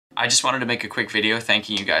I just wanted to make a quick video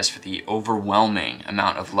thanking you guys for the overwhelming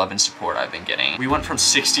amount of love and support I've been getting. We went from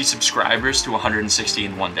 60 subscribers to 160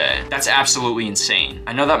 in one day. That's absolutely insane.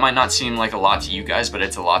 I know that might not seem like a lot to you guys, but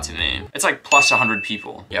it's a lot to me. It's like plus 100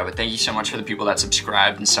 people. Yeah, but thank you so much for the people that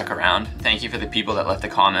subscribed and stuck around. Thank you for the people that left a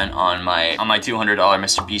comment on my $200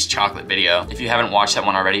 Mr. Beast chocolate video. If you haven't watched that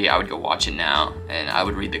one already, I would go watch it now and I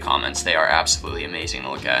would read the comments. They are absolutely amazing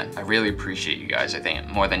to look at. I really appreciate you guys, I think,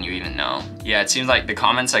 more than you even know. Yeah, it seems like the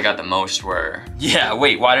comments I got the most were, yeah,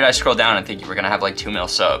 wait, why did I scroll down and think you were gonna have like 2 mil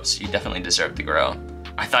subs? You definitely deserve to grow.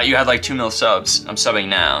 I thought you had like 2 mil subs. I'm subbing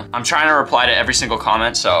now. I'm trying to reply to every single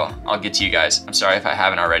comment, so I'll get to you guys. I'm sorry if I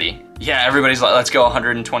haven't already. Yeah, everybody's like, let's go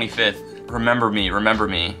 125th. Remember me, remember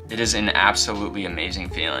me. It is an absolutely amazing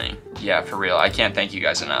feeling. Yeah, for real, I can't thank you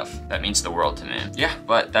guys enough. That means the world to me. Yeah,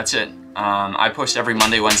 but that's it. I post every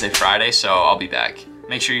Monday, Wednesday, Friday, so I'll be back.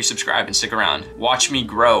 Make sure you subscribe and stick around. Watch me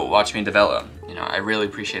grow, watch me develop. You know, I really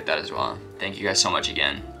appreciate that as well. Thank you guys so much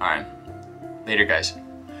again. All right, later guys.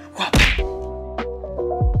 Whoop.